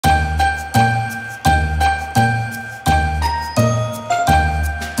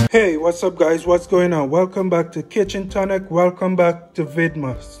Hey, what's up guys? What's going on? Welcome back to Kitchen Tonic. Welcome back to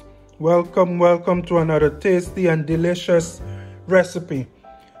Vidmas. Welcome to another tasty and delicious recipe.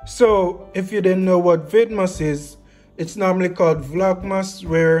 So, if you didn't know what Vidmas is, it's normally called Vlogmas,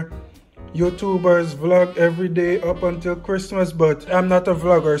 where YouTubers vlog every day up until Christmas, but I'm not a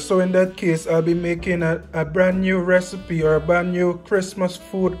vlogger, so in that case I'll be making a brand new recipe or a brand new Christmas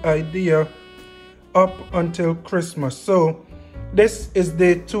food idea up until Christmas. So this is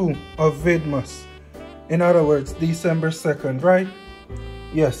day 2 of Vidmas. In other words, December 2nd, right?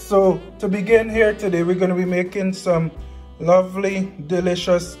 Yes, so to begin here today, we're going to be making some lovely,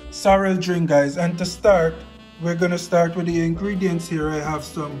 delicious sorrel drink, guys. And to start, we're going to start with the ingredients here. I have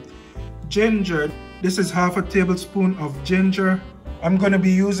some ginger. This is half a tablespoon of ginger. I'm going to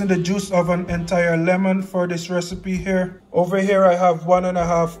be using the juice of an entire lemon for this recipe here. Over here, I have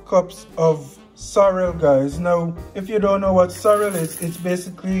 1.5 cups of sorrel, guys. Now, if you don't know what sorrel is, it's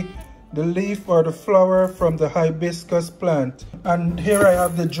basically the leaf or the flower from the hibiscus plant. And here I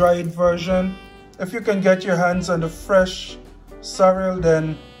have the dried version. If you can get your hands on the fresh sorrel,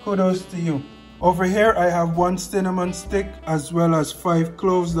 then kudos to you. Over here I have 1 cinnamon stick as well as 5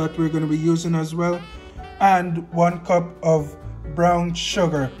 cloves that we're going to be using as well, and 1 cup of brown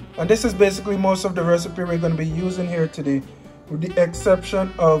sugar. And this is basically most of the recipe we're going to be using here today, with the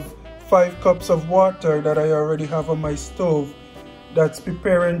exception of 5 cups of water that I already have on my stove that's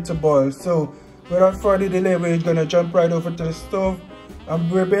preparing to boil. So without further delay, we're gonna jump right over to the stove,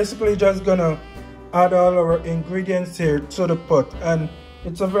 and we're basically just gonna add all our ingredients here to the pot. And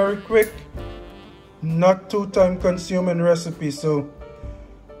it's a very quick, not too time consuming recipe, so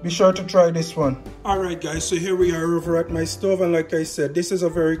be sure to try this one. Alright guys, so here we are over at my stove, and like I said, this is a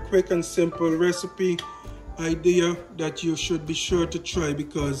very quick and simple recipe idea that you should be sure to try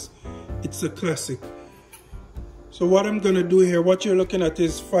because it's a classic. So what I'm gonna do here, what you're looking at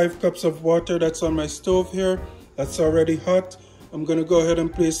is 5 cups of water that's on my stove here. That's already hot. I'm gonna go ahead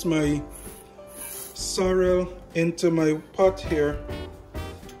and place my sorrel into my pot here.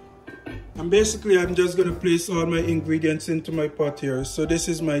 And basically I'm just gonna place all my ingredients into my pot here. So this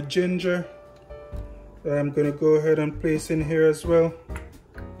is my ginger that I'm gonna go ahead and place in here as well.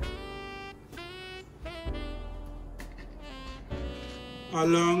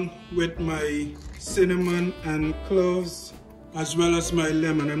 Along with my cinnamon and cloves, as well as my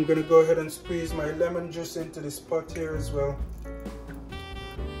lemon. I'm going to go ahead and squeeze my lemon juice into this pot here as well.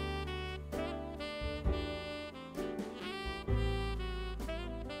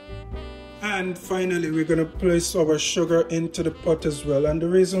 And finally, we're going to place our sugar into the pot as well. And the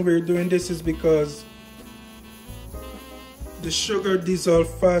reason we're doing this is because the sugar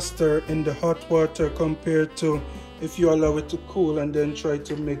dissolves faster in the hot water compared to if you allow it to cool and then try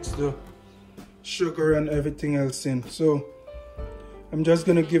to mix the sugar and everything else in. So I'm just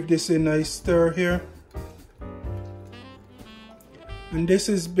gonna give this a nice stir here. And this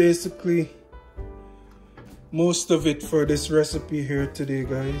is basically most of it for this recipe here today,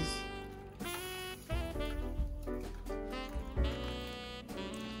 guys.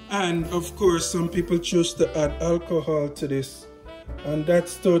 And of course, some people choose to add alcohol to this, and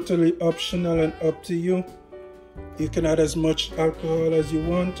that's totally optional and up to you. You can add as much alcohol as you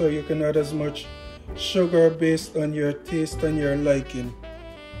want, or you can add as much sugar based on your taste and your liking.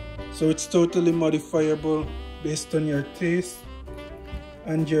 So it's totally modifiable based on your taste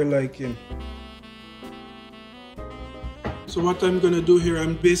and your liking. So what I'm gonna do here,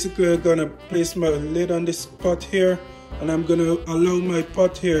 I'm basically gonna place my lid on this pot here, and I'm gonna allow my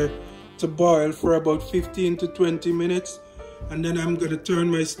pot here to boil for about 15 to 20 minutes, and then I'm gonna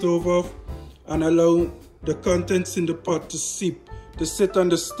turn my stove off and allow the contents in the pot to sit on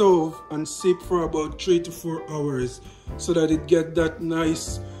the stove and steep for about 3 to 4 hours, so that it get that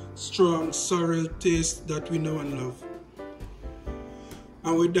nice strong sorrel taste that we know and love.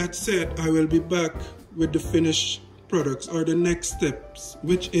 And with that said, I will be back with the finished products, or the next steps,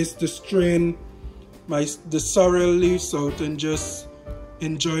 which is to strain the sorrel leaves out and just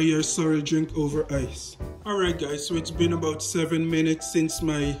enjoy your sorrel drink over ice. Alright guys, so it's been about 7 minutes since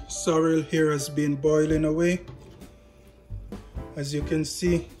my sorrel here has been boiling away. As you can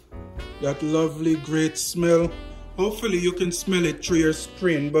see, that lovely great smell. Hopefully you can smell it through your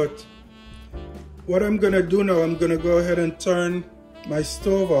screen, but what I'm gonna do now, I'm gonna go ahead and turn my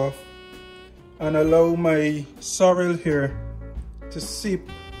stove off and allow my sorrel here to steep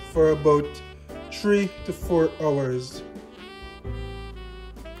for about 3 to 4 hours.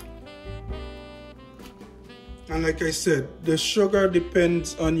 And like I said, the sugar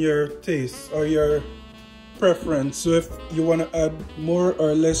depends on your taste or your preference. So if you want to add more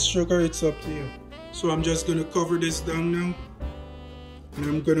or less sugar, it's up to you. So I'm just going to cover this down now And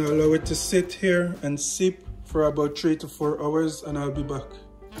I'm gonna allow it to sit here and sip for about 3 to 4 hours, and I'll be back.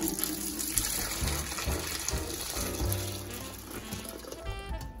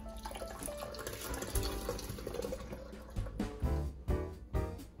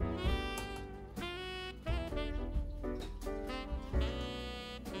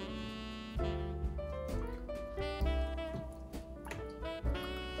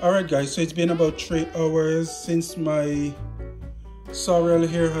 Alright guys, so it's been about 3 hours since my sorrel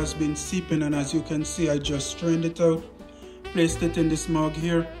here has been sipping, and as you can see, I just strained it out, placed it in this mug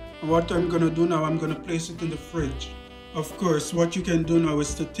here, and what I'm gonna do now, I'm gonna place it in the fridge. Of course, what you can do now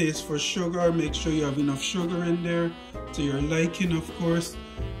is to taste for sugar. Make sure you have enough sugar in there to your liking, of course,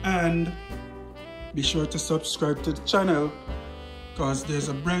 and be sure to subscribe to the channel because there's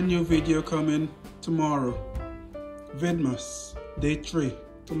a brand new video coming tomorrow. Vidmas day 3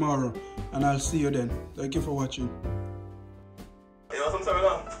 tomorrow, and I'll see you then. Thank you for watching. You want some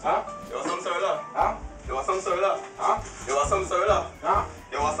Sorrel? Huh? You want some Sorrel? Huh? You want some Sorrel? Huh? You want some Sorrel? Huh?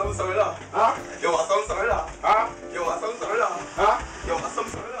 You want some Sorrel? Huh? You want some Sorrel? Huh? You want some Sorrel? Huh? You want some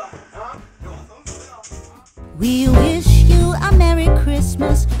Sorrel? Huh? You want some Sorrel? We wish you a Merry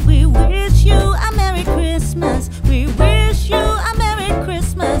Christmas. We wish you a Merry